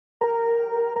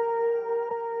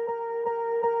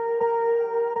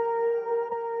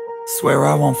Swear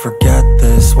I won't forget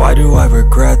this, why do I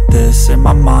regret this? In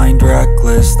my mind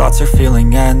reckless, thoughts are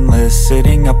feeling endless.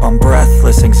 Sitting up I'm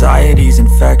breathless, anxiety's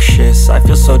infectious. I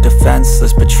feel so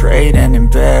defenseless, betrayed and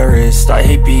embarrassed. I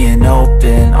hate being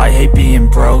open, I hate being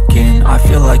broken. I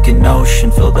feel like an ocean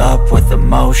filled up with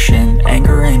emotion.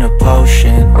 Anger ain't a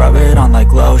potion, rub it on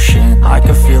like lotion. I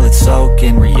can feel it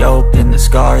soaking, reopen, the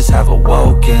scars have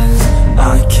awoken.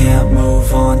 I can't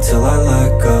move on till I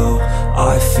let go.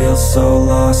 I feel so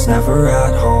lost, never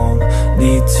at home.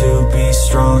 Need to be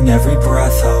strong, every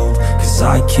breath hold. Cause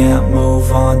I can't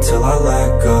move on till I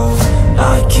let go.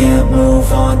 I can't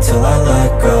move on till I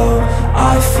let go.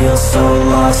 I feel so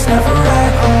lost, never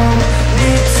at home.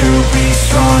 Need to be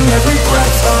strong, every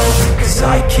breath hold. Cause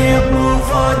I can't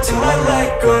move on till I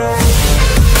let go.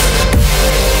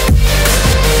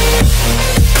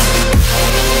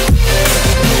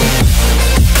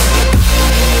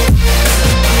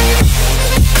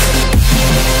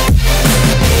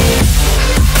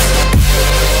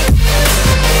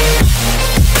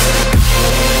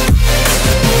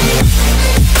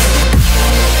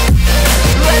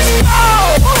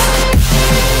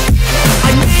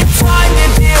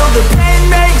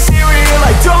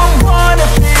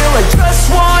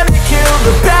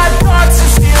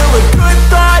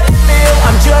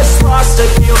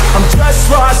 I'm just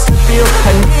lost to feel.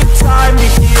 I need time to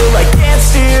heal. I can't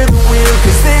steer the wheel,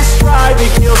 cause this drive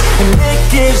it kills. And it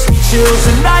gives me chills.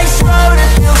 A nice road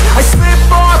it feels. I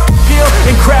slip off the peel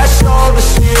and crash all the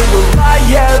steel. Will I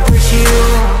ever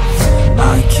heal?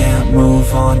 I can't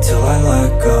move on till I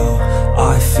let go.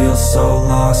 I feel so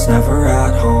lost, never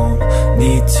at home.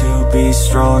 Need to be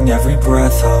strong, every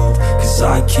breath hold. Cause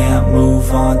I can't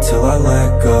move on till I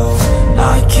let go.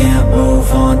 I can't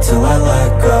move on till I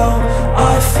let go.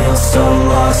 I feel so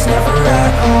lost, never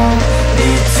at home.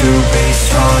 Need to be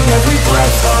strong, every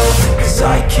breath hold. Cause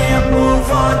I can't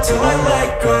move on till I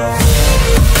let go.